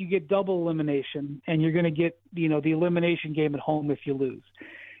 8, you get double elimination, and you're going to get the elimination game at home if you lose.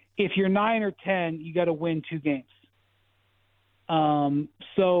 If you're 9 or 10, you got to win 2 games.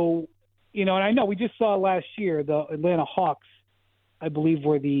 So, and I know we just saw last year the Atlanta Hawks, I believe,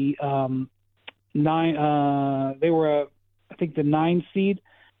 were the 9. They were, I think, the 9 seed,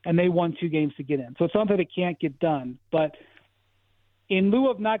 and they won 2 games to get in. So it's not that it can't get done, but in lieu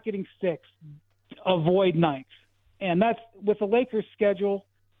of not getting 6, avoid 9th. And that's with the Lakers' schedule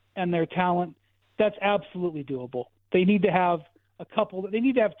and their talent. That's absolutely doable. They need to have They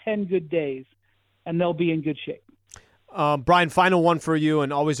need to have 10 good days, and they'll be in good shape. Brian, final one for you,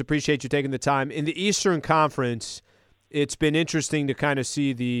 and always appreciate you taking the time. In the Eastern Conference, it's been interesting to kind of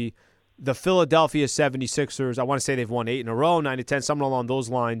see the Philadelphia 76ers. I want to say they've won 8 in a row, 9 to 10, something along those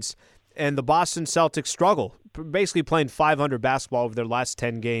lines. And the Boston Celtics struggle, basically playing .500 basketball over their last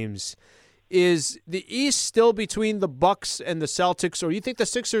 10 games. Is the East still between the Bucks and the Celtics, or do you think the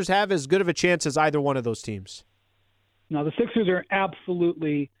Sixers have as good of a chance as either one of those teams? No, the Sixers are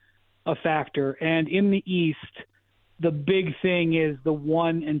absolutely a factor. And in the East, the big thing is the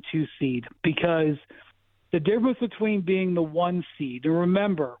 1 and 2 seed, because the difference between being the 1 seed, and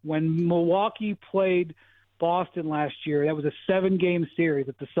remember, when Milwaukee played Boston last year, that was a 7-game series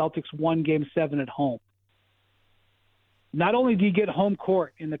that the Celtics won Game 7 at home. Not only do you get home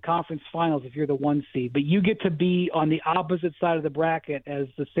court in the conference finals if you're the 1 seed, but you get to be on the opposite side of the bracket as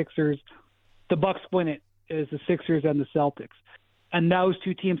the Sixers. The Bucks win it as the Sixers and the Celtics. And those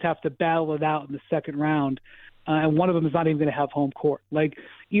 2 teams have to battle it out in the second round. And one of them is not even going to have home court. Like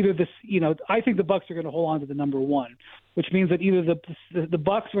either this, I think the Bucks are going to hold on to the number 1, which means that either the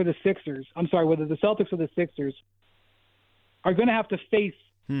Bucks or the Sixers, whether the Celtics or the Sixers are going to have to face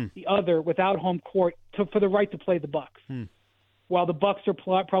the other without home court for the right to play the Bucks, while the Bucks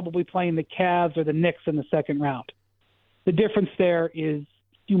are probably playing the Cavs or the Knicks in the second round. The difference there is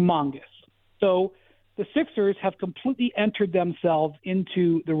humongous. So the Sixers have completely entered themselves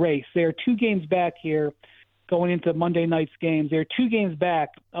into the race. They are 2 games back here going into Monday night's games. They're 2 games back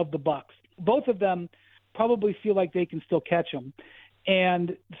of the Bucks. Both of them probably feel like they can still catch them.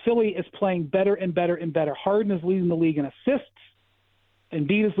 And Philly is playing better and better and better. Harden is leading the league in assists.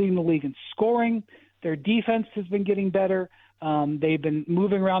 Embiid is leading the league in scoring. Their defense has been getting better. They've been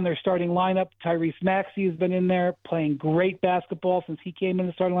moving around their starting lineup. Tyrese Maxey has been in there playing great basketball since he came in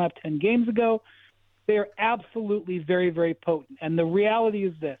the starting lineup 10 games ago. They are absolutely very, very potent. And the reality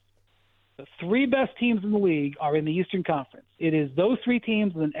is this. The 3 best teams in the league are in the Eastern Conference. It is those 3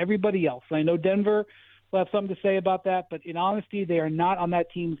 teams and then everybody else. And I know Denver will have something to say about that, but in honesty, they are not on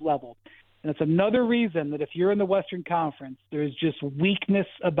that team's level. And it's another reason that if you're in the Western Conference, there's just weakness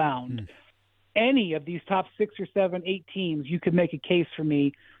abound. Any of these top 6 or 7, 8 teams, you could make a case for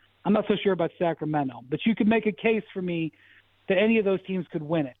me. I'm not so sure about Sacramento, but you could make a case for me that any of those teams could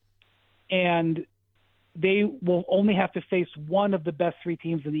win it. And they will only have to face one of the best 3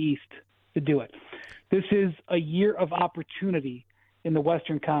 teams in the East to do it. This is a year of opportunity in the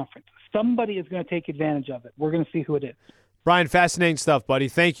Western Conference. Somebody is going to take advantage of it. We're going to see who it is. Brian, fascinating stuff, buddy.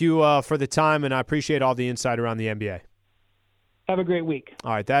 Thank you for the time, and I appreciate all the insight around the NBA. Have a great week.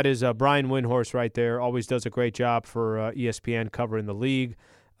 All right, that is Brian Windhorst right there. Always does a great job for ESPN covering the league.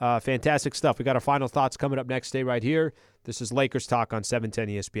 Fantastic stuff. We got our final thoughts coming up next day right here. This is Lakers Talk on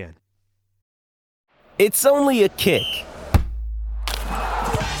 710 ESPN. It's only a kick,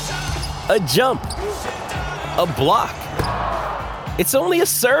 a jump, a block. It's only a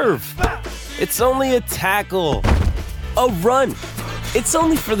serve. It's only a tackle, a run. It's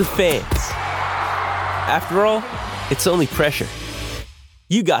only for the fans. After all, it's only pressure.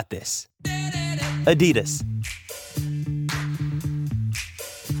 You got this. Adidas.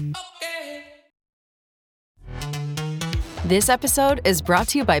 This episode is brought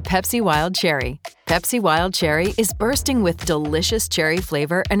to you by Pepsi Wild Cherry. Pepsi Wild Cherry is bursting with delicious cherry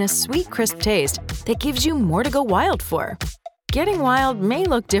flavor and a sweet, crisp taste that gives you more to go wild for. Getting wild may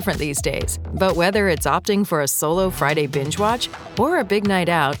look different these days, but whether it's opting for a solo Friday binge watch or a big night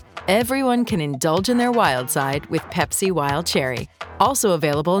out, everyone can indulge in their wild side with Pepsi Wild Cherry. Also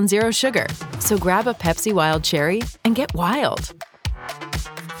available in Zero Sugar. So grab a Pepsi Wild Cherry and get wild.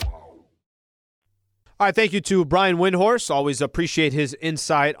 All right, thank you to Brian Windhorst. Always appreciate his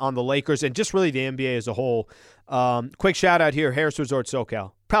insight on the Lakers and just really the NBA as a whole. Quick shout-out here, Harris Resort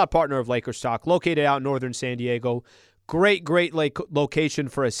SoCal, proud partner of Lakers Talk, located out in northern San Diego. Great location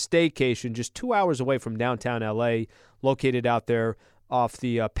for a staycation, just 2 hours away from downtown L.A., located out there off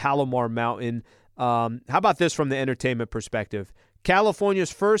the Palomar Mountain. How about this from the entertainment perspective?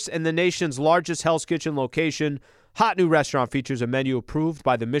 California's first and the nation's largest Hell's Kitchen location. Hot new restaurant features a menu approved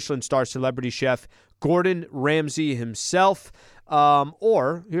by the Michelin star celebrity chef Gordon Ramsay himself.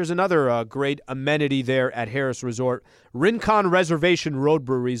 Or here's another great amenity there at Harris Resort. Rincon Reservation Road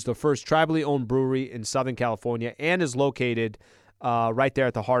Brewery is the first tribally owned brewery in Southern California and is located right there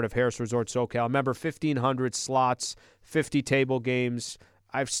at the heart of Harris Resort SoCal. Remember, 1,500 slots, 50 table games.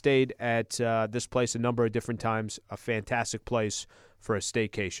 I've stayed at this place a number of different times. A fantastic place for a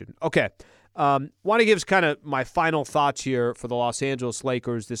staycation. Okay. Want to give kind of my final thoughts here for the Los Angeles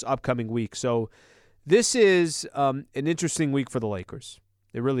Lakers this upcoming week. So this is an interesting week for the Lakers.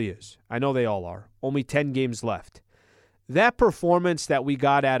 It really is. I know they all are. Only 10 games left. That performance that we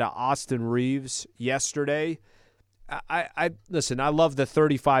got out of Austin Reeves yesterday, listen, I love the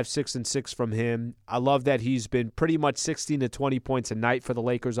 35, 6-6 from him. I love that he's been pretty much 16 to 20 points a night for the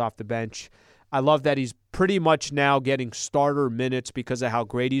Lakers off the bench. I love that he's pretty much now getting starter minutes because of how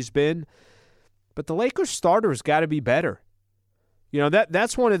great he's been. But the Lakers starters got to be better. You know,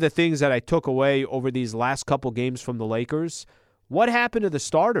 that's one of the things that I took away over these last couple games from the Lakers. What happened to the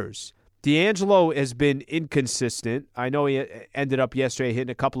starters? D'Angelo has been inconsistent. I know he ended up yesterday hitting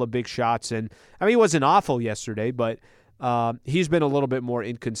a couple of big shots, and I mean, he wasn't awful yesterday, but he's been a little bit more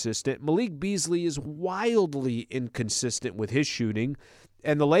inconsistent. Malik Beasley is wildly inconsistent with his shooting,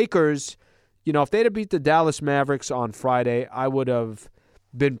 and the Lakers, you know, if they'd have beat the Dallas Mavericks on Friday, I would have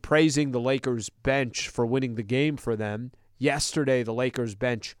been praising the Lakers bench for winning the game for them. Yesterday, the Lakers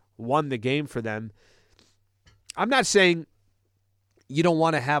bench won the game for them. I'm not saying you don't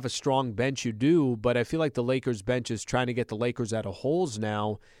want to have a strong bench, you do, but I feel like the Lakers bench is trying to get the Lakers out of holes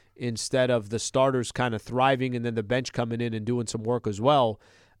now instead of the starters kind of thriving and then the bench coming in and doing some work as well.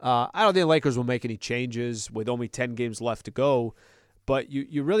 I don't think the Lakers will make any changes with only 10 games left to go, but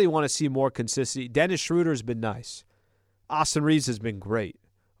you really want to see more consistency. Dennis Schroeder has been nice. Austin Reeves has been great.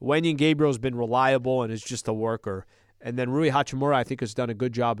 Wenyen Gabriel has been reliable and is just a worker. And then Rui Hachimura, I think, has done a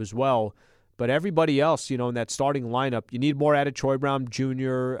good job as well. But everybody else, in that starting lineup, you need more out of Troy Brown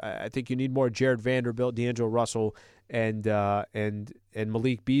Jr. I think you need more Jared Vanderbilt, D'Angelo Russell, and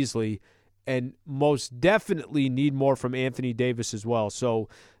Malik Beasley, and most definitely need more from Anthony Davis as well. So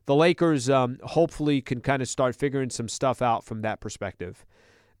the Lakers hopefully can kind of start figuring some stuff out from that perspective.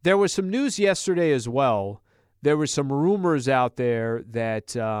 There was some news yesterday as well. There were some rumors out there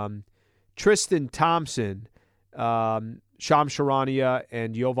that Tristan Thompson, Shams Charania,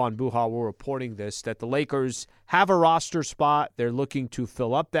 and Jovan Buha were reporting this, that the Lakers have a roster spot. They're looking to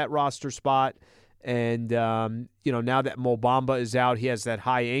fill up that roster spot. And, now that Mo Bamba is out, he has that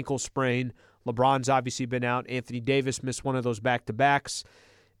high ankle sprain. LeBron's obviously been out. Anthony Davis missed one of those back-to-backs,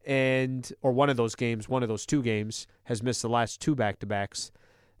 or one of those games, one of those 2 games, has missed the last 2 back-to-backs,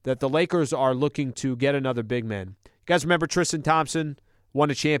 that the Lakers are looking to get another big man. You guys remember Tristan Thompson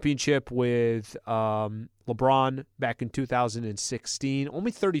won a championship with LeBron back in 2016, only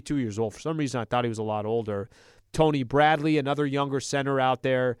 32 years old. For some reason, I thought he was a lot older. Tony Bradley, another younger center out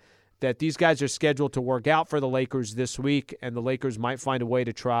there, that these guys are scheduled to work out for the Lakers this week, and the Lakers might find a way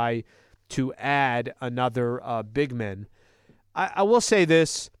to try to add another big man. I will say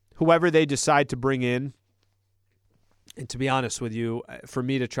this, whoever they decide to bring in, and to be honest with you, for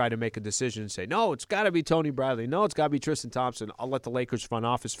me to try to make a decision and say, no, it's got to be Tony Bradley, no, it's got to be Tristan Thompson, I'll let the Lakers front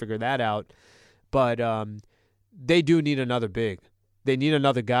office figure that out. But they do need another big. They need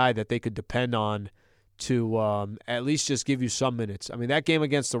another guy that they could depend on to at least just give you some minutes. I mean, that game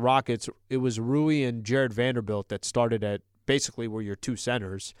against the Rockets, it was Rui and Jared Vanderbilt that started at basically were your 2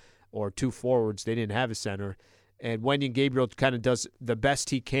 centers or 2 forwards. They didn't have a center. And Wenyen Gabriel kind of does the best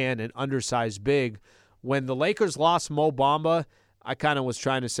he can, an undersized big. When the Lakers lost Mo Bamba, I kind of was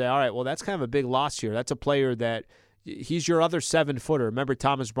trying to say, all right, well, that's kind of a big loss here. That's a player that he's your other 7-footer. Remember,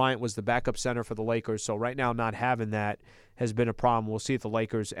 Thomas Bryant was the backup center for the Lakers, so right now not having that has been a problem. We'll see if the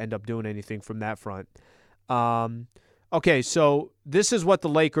Lakers end up doing anything from that front. Okay, so this is what the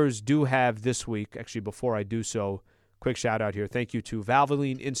Lakers do have this week. Actually, before I do so, quick shout-out here. Thank you to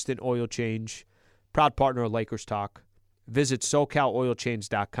Valvoline Instant Oil Change, proud partner of Lakers Talk. Visit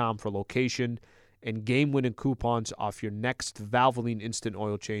SoCalOilChange.com for location and game-winning coupons off your next Valvoline Instant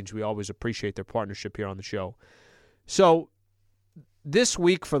Oil Change. We always appreciate their partnership here on the show. So this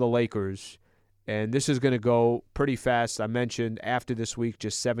week for the Lakers, and this is going to go pretty fast. I mentioned after this week,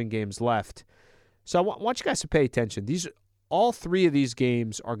 just 7 games left. So I want you guys to pay attention. All 3 of these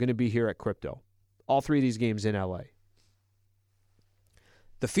games are going to be here at Crypto. All 3 of these games in LA.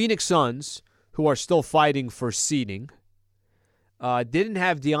 The Phoenix Suns, who are still fighting for seeding, didn't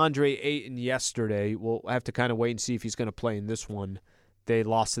have DeAndre Ayton yesterday. We'll have to kind of wait and see if he's going to play in this one. They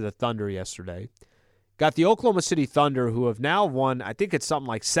lost to the Thunder yesterday. Got the Oklahoma City Thunder, who have now won, I think it's something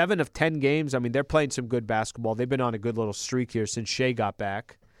like 7 of 10 games. I mean, they're playing some good basketball. They've been on a good little streak here since Shea got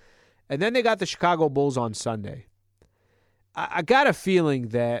back. And then they got the Chicago Bulls on Sunday. I got a feeling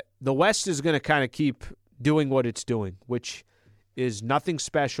that the West is going to kind of keep doing what it's doing, which is nothing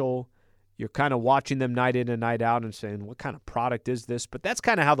special. You're kind of watching them night in and night out and saying, what kind of product is this? But that's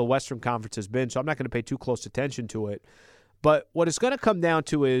kind of how the Western Conference has been, so I'm not going to pay too close attention to it. But what it's going to come down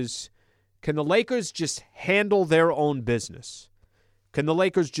to is, can the Lakers just handle their own business? Can the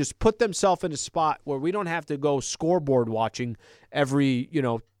Lakers just put themselves in a spot where we don't have to go scoreboard watching every,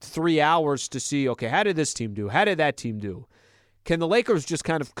 3 hours to see, okay, how did this team do? How did that team do? Can the Lakers just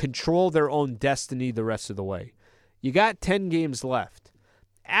kind of control their own destiny the rest of the way? You got 10 games left.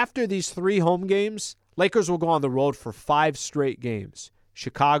 After these 3 home games, Lakers will go on the road for 5 straight games.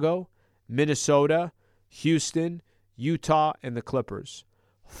 Chicago, Minnesota, Houston, Utah, and the Clippers.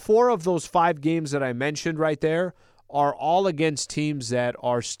 4 of those 5 games that I mentioned right there are all against teams that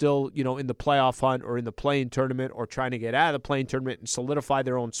are still, in the playoff hunt or in the play-in tournament or trying to get out of the play-in tournament and solidify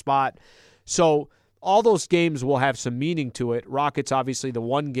their own spot. So all those games will have some meaning to it. Rockets, obviously, the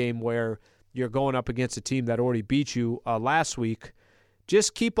one game where you're going up against a team that already beat you last week.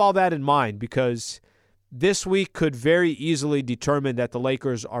 Just keep all that in mind, because this week could very easily determine that the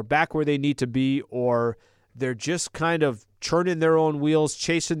Lakers are back where they need to be, or they're just kind of churning their own wheels,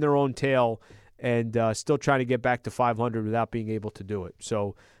 chasing their own tail, and still trying to get back to 500 without being able to do it.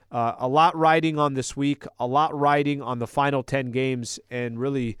 So a lot riding on this week, a lot riding on the final 10 games, and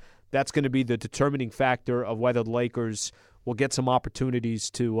really that's going to be the determining factor of whether the Lakers will get some opportunities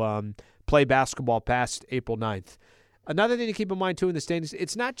to play basketball past April 9th. Another thing to keep in mind, too, in the standings,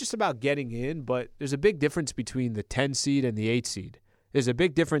 it's not just about getting in, but there's a big difference between the 10 seed and the 8 seed. There's a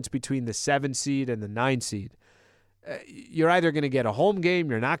big difference between the 7 seed and the 9 seed. You're either going to get a home game,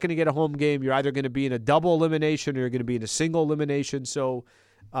 you're not going to get a home game. You're either going to be in a double elimination or you're going to be in a single elimination. So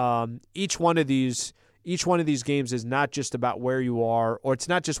each one of these each one of these games is not just about where you are, or it's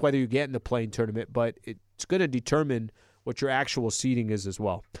not just whether you get in the play-in tournament, but it's going to determine what your actual seeding is as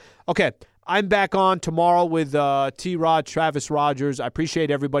well. Okay, I'm back on tomorrow with T-Rod, Travis Rogers. I appreciate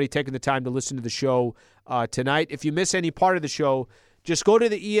everybody taking the time to listen to the show tonight. If you miss any part of the show, just go to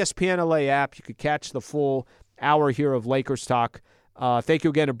the ESPN LA app. You could catch the full hour here of Lakers talk. Thank you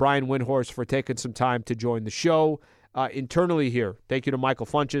again to Brian Windhorst for taking some time to join the show. Internally here, thank you to Michael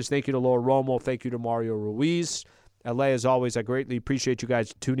Funches. Thank you to Laura Romo. Thank you to Mario Ruiz. LA, as always, I greatly appreciate you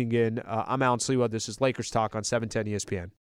guys tuning in. I'm Alan Slewa. This is Lakers Talk on 710 ESPN.